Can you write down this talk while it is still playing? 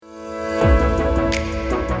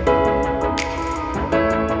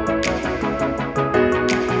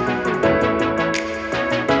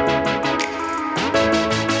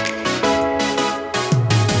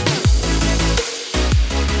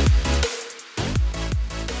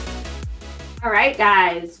All right,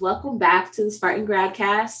 guys, welcome back to the Spartan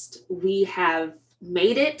GradCast. We have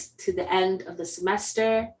made it to the end of the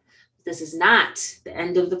semester. This is not the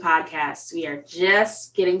end of the podcast. We are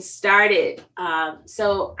just getting started.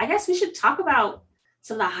 So I guess we should talk about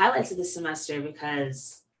some of the highlights of the semester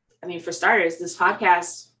because, for starters, this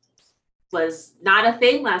podcast was not a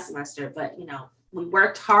thing last semester, but, we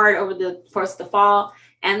worked hard over the course of the fall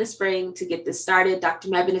and the spring to get this started. Dr.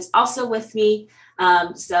 Mebane is also with me.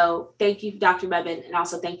 So thank you, Dr. Mebane, and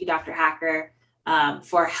also thank you, Dr. Hacker,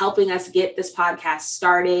 for helping us get this podcast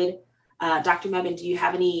started. Dr. Mebane, do you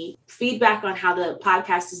have any feedback on how the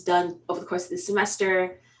podcast is done over the course of the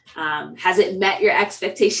semester? Has it met your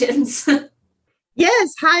expectations?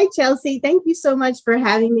 Yes. Hi, Chelsea. Thank you so much for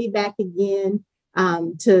having me back again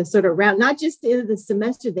to sort of round, not just the end of the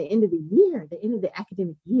semester, the end of the year, the end of the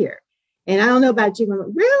academic year. And I don't know about you,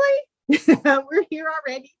 but really? We're here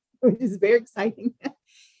already, which is very exciting.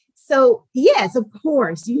 So yes, of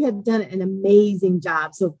course, you have done an amazing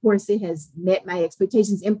job. So of course, it has met my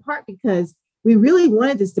expectations in part because we really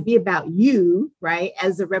wanted this to be about you, right,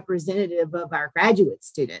 as a representative of our graduate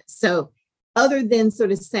students. So other than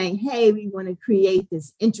sort of saying, hey, we want to create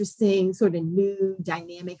this interesting sort of new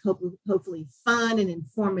dynamic, hopefully fun and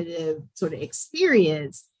informative sort of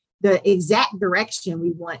experience, the exact direction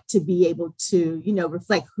we want to be able to,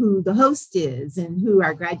 reflect who the host is and who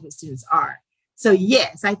our graduate students are. So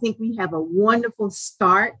yes, I think we have a wonderful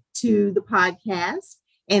start to the podcast.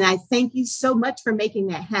 And I thank you so much for making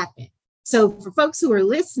that happen. So for folks who are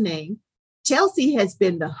listening, Chelsea has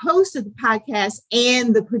been the host of the podcast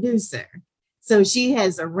and the producer. So she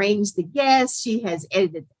has arranged the guests, she has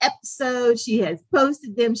edited the episodes, she has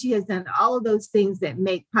posted them, she has done all of those things that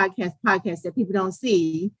make podcasts that people don't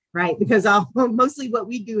see, right? Because mostly what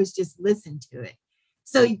we do is just listen to it.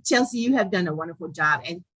 So Chelsea, you have done a wonderful job.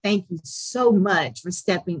 And thank you so much for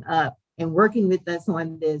stepping up and working with us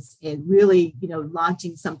on this and really,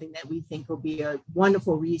 launching something that we think will be a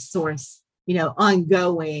wonderful resource,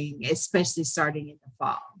 ongoing, especially starting in the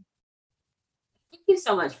fall. Thank you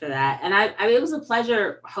so much for that. And it was a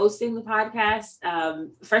pleasure hosting the podcast.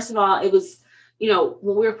 First of all, it was, when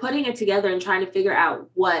we were putting it together and trying to figure out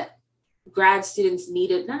what grad students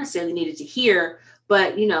not necessarily needed to hear,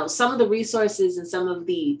 but, some of the resources and some of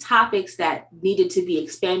the topics that needed to be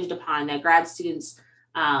expanded upon that grad students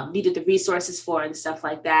needed the resources for and stuff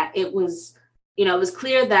like that. It was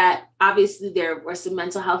clear that obviously there were some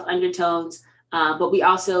mental health undertones, but we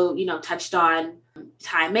also, touched on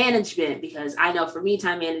time management, because I know for me,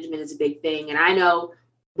 time management is a big thing. And I know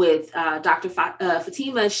with Dr.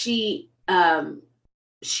 Fatima, she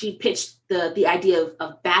pitched the idea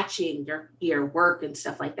of batching your work and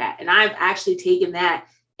stuff like that. And I've actually taken that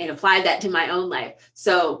and applied that to my own life.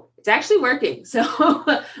 So it's actually working. So,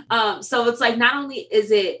 so it's like, not only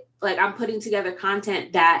is it like I'm putting together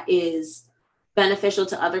content that is beneficial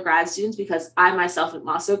to other grad students, because I myself am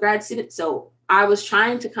also a grad student. So I was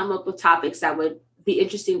trying to come up with topics that would be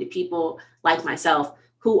interesting to people like myself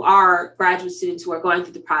who are graduate students who are going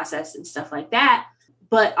through the process and stuff like that.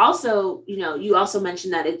 But also, you also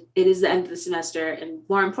mentioned that it is the end of the semester. And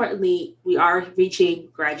more importantly, we are reaching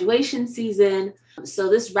graduation season. So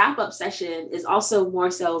this wrap-up session is also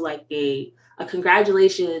more so like a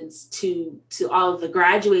congratulations to all of the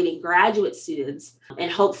graduating graduate students. And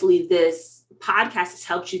hopefully this podcast has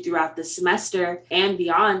helped you throughout the semester and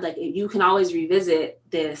beyond. Like, you can always revisit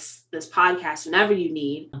this podcast whenever you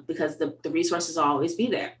need, because the resources will always be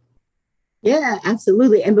there. Yeah,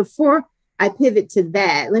 absolutely. And before I pivot to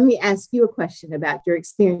that, let me ask you a question about your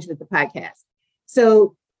experience with the podcast.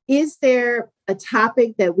 So is there a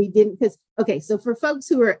topic that we didn't, so for folks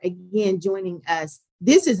who are, again, joining us,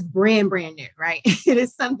 this is brand new, right? It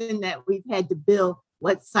is something that we've had to build.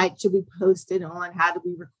 What site should we post it on? How do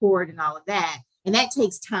we record and all of that? And that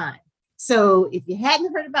takes time. So if you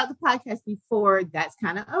hadn't heard about the podcast before, that's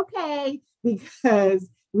kind of okay, because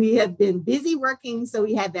we have been busy working. So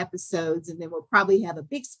we have episodes, and then we'll probably have a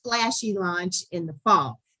big splashy launch in the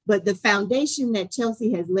fall. But the foundation that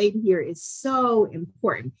Chelsea has laid here is so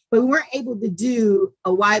important. But we weren't able to do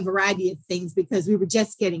a wide variety of things because we were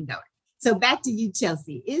just getting going. So back to you,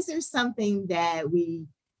 Chelsea. Is there something that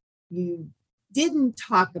you didn't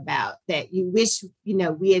talk about that you wish,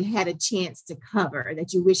 we had a chance to cover,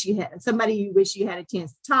 that you wish you had somebody you wish you had a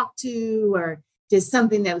chance to talk to, or just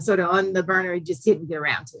something that was sort of on the burner and just didn't get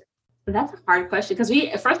around to? That's a hard question, because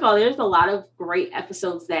first of all, there's a lot of great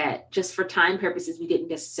episodes that just for time purposes, we didn't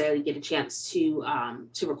necessarily get a chance to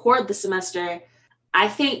record this semester. I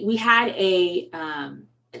think we had an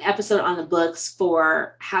episode on the books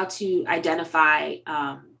for how to identify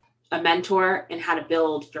a mentor and how to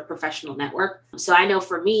build your professional network. So I know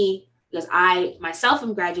for me, because I myself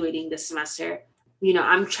am graduating this semester,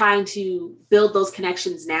 I'm trying to build those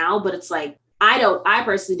connections now, but it's like, I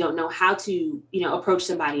personally don't know how to, approach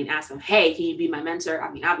somebody and ask them, hey, can you be my mentor?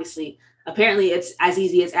 I mean, obviously, apparently it's as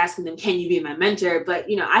easy as asking them, can you be my mentor? But,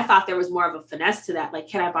 I thought there was more of a finesse to that. Like,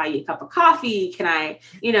 can I buy you a cup of coffee? Can I,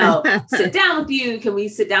 sit down with you? Can we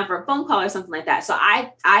sit down for a phone call or something like that? So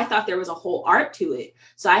I thought there was a whole art to it.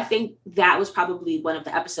 So I think that was probably one of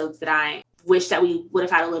the episodes that I wish that we would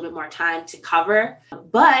have had a little bit more time to cover.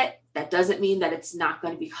 But that doesn't mean that it's not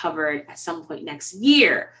going to be covered at some point next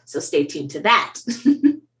year. So stay tuned to that.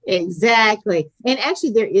 Exactly. And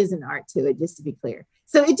actually, there is an art to it, just to be clear.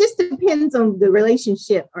 So it just depends on the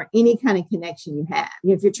relationship or any kind of connection you have.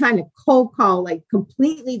 If you're trying to cold call, like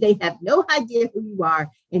completely, they have no idea who you are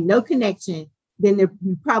and no connection, then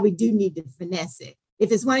you probably do need to finesse it.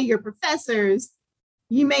 If it's one of your professors,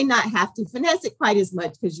 you may not have to finesse it quite as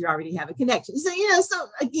much because you already have a connection. So, so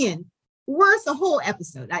again, worth a whole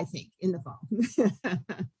episode, I think, in the fall.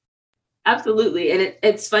 Absolutely. And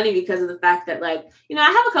it's funny because of the fact that, like, I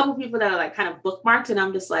have a couple people that are like kind of bookmarked, and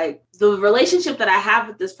I'm just like, the relationship that I have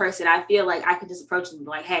with this person, I feel like I can just approach them and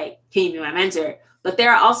be like, hey, can you be my mentor? But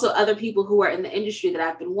there are also other people who are in the industry that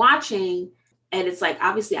I've been watching. And it's like,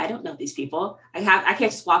 obviously, I don't know these people. I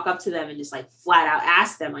can't just walk up to them and just like flat out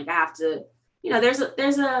ask them. Like, I have to,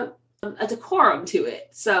 there's a decorum to it.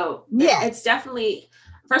 So yeah, it's definitely,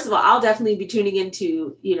 first of all, I'll definitely be tuning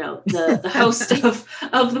into, the host of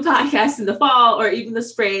the podcast in the fall or even the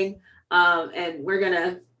spring. And we're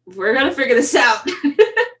gonna figure this out.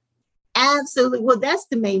 Absolutely. Well, that's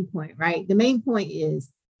the main point, right? The main point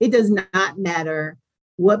is it does not matter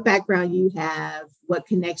what background you have, what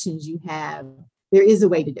connections you have. There is a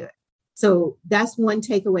way to do it. So that's one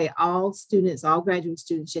takeaway all graduate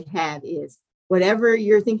students should have is whatever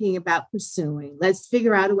you're thinking about pursuing, let's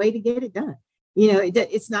figure out a way to get it done.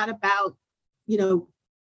 It's not about,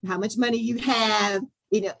 how much money you have.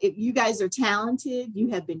 If you guys are talented,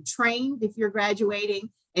 you have been trained if you're graduating.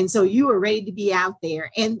 And so you are ready to be out there.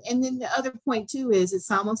 And then the other point too is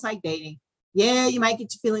it's almost like dating. Yeah, you might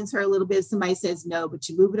get your feelings hurt a little bit. Somebody says no, but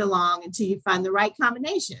you move it along until you find the right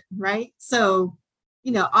combination, right? So,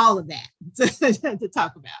 all of that to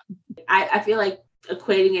talk about. I feel like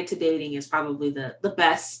equating it to dating is probably the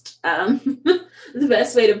best the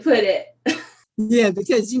best way to put it. Yeah,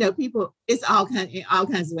 because people, it's all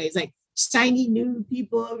kinds of ways. Like shiny new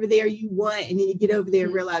people over there you want, and then you get over there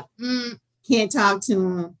and realize can't talk to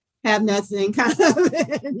them, have nothing, kind of,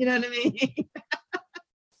 you know what I mean?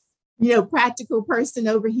 Practical person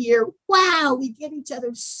over here. Wow, we get each other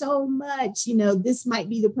so much. This might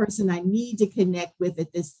be the person I need to connect with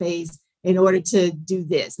at this phase in order to do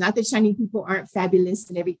this. Not that shiny people aren't fabulous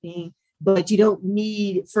and everything, but you don't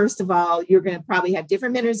need, first of all, you're going to probably have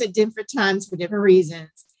different mentors at different times for different reasons.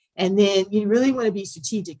 And then you really want to be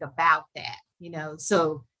strategic about that,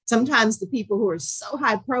 So sometimes the people who are so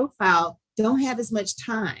high profile don't have as much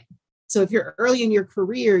time. So if you're early in your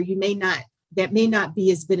career, that may not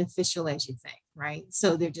be as beneficial as you think, right?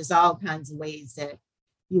 So there's just all kinds of ways that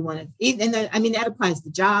you want to, and then, that applies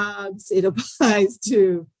to jobs. It applies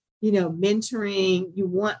to, mentoring. You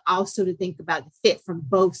want also to think about the fit from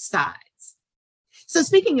both sides. So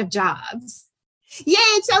speaking of jobs, yay,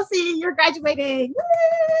 Chelsea, you're graduating.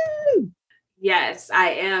 Woo! Yes,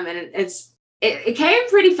 I am. And it came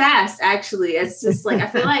pretty fast, actually. It's just like, I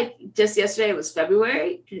feel like just yesterday was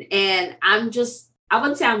February, and I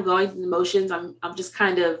wouldn't say I'm going through the motions. I'm just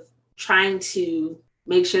kind of trying to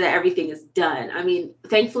make sure that everything is done.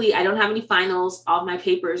 Thankfully, I don't have any finals. All of my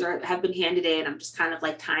papers have been handed in. I'm just kind of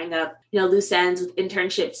like tying up, loose ends with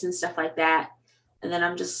internships and stuff like that. And then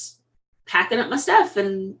I'm just packing up my stuff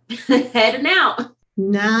and heading out.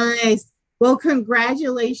 Nice. Well,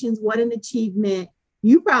 congratulations. What an achievement.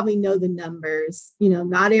 You probably know the numbers.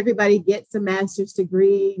 Not everybody gets a master's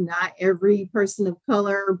degree. Not every person of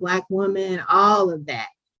color, Black woman, all of that.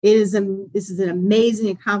 This is an amazing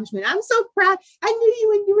accomplishment. I'm so proud. I knew you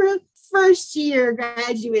when you were a first year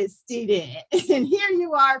graduate student. And here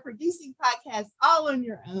you are producing podcasts all on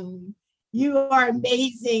your own. You are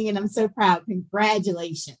amazing. And I'm so proud.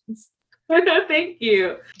 Congratulations. Thank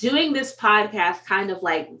you. Doing this podcast kind of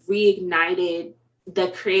like reignited the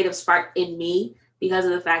creative spark in me because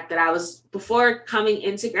of the fact that before coming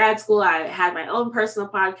into grad school, I had my own personal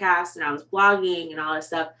podcast and I was blogging and all that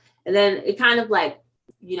stuff. And then it kind of like,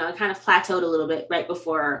 it kind of plateaued a little bit right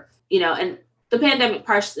before, and the pandemic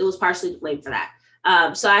it was partially to blame for that.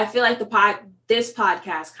 So I feel like this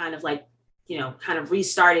podcast kind of like, kind of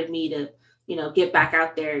restarted me to, get back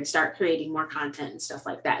out there and start creating more content and stuff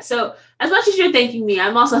like that. So as much as you're thanking me,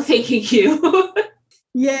 I'm also thanking you.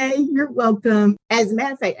 Yay, you're welcome. As a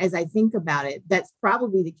matter of fact, as I think about it, that's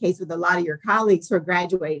probably the case with a lot of your colleagues who are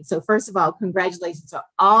graduating. So first of all, congratulations to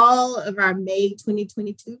all of our May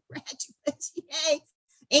 2022 graduates. Yay.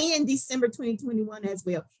 And December 2021 as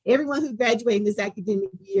well. Everyone who graduated this academic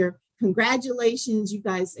year, congratulations. You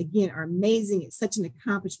guys, again, are amazing. It's such an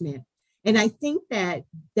accomplishment. And I think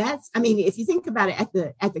if you think about it at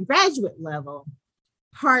the graduate level,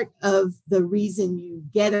 part of the reason you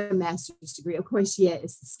get a master's degree, of course, yeah,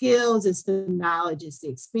 it's the skills, it's the knowledge, it's the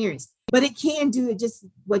experience, but it can do it just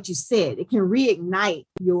what you said. It can reignite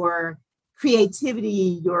your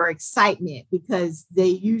creativity, your excitement, because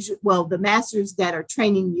the masters that are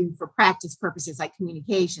training you for practice purposes like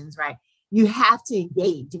communications, right? You have to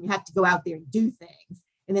engage and you have to go out there and do things.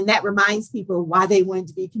 And then that reminds people why they wanted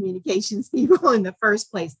to be communications people in the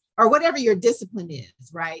first place, or whatever your discipline is,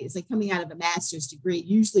 right? It's like coming out of a master's degree.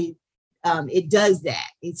 Usually it does that.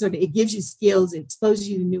 It gives you skills, it exposes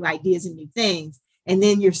you to new ideas and new things. And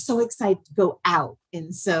then you're so excited to go out.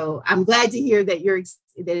 And so I'm glad to hear that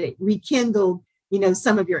that it rekindled,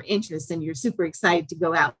 some of your interests and you're super excited to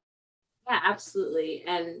go out. Yeah, absolutely.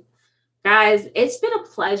 And guys, it's been a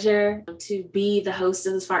pleasure to be the host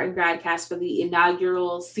of the Spartan GradCast for the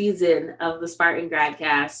inaugural season of the Spartan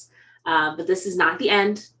GradCast. But this is not the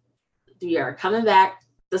end. We are coming back.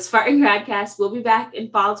 The Spartan GradCast will be back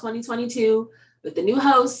in fall 2022 with a new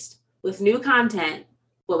host, with new content,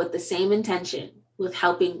 but with the same intention, with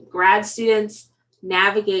helping grad students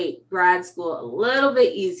navigate grad school a little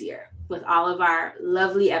bit easier with all of our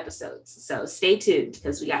lovely episodes. So stay tuned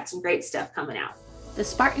because we got some great stuff coming out. The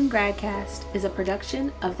Spartan GradCast is a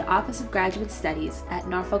production of the Office of Graduate Studies at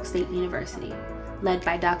Norfolk State University, led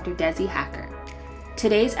by Dr. Desi Hacker.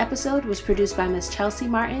 Today's episode was produced by Ms. Chelsea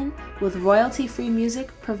Martin with royalty-free music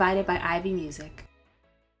provided by Ivy Music.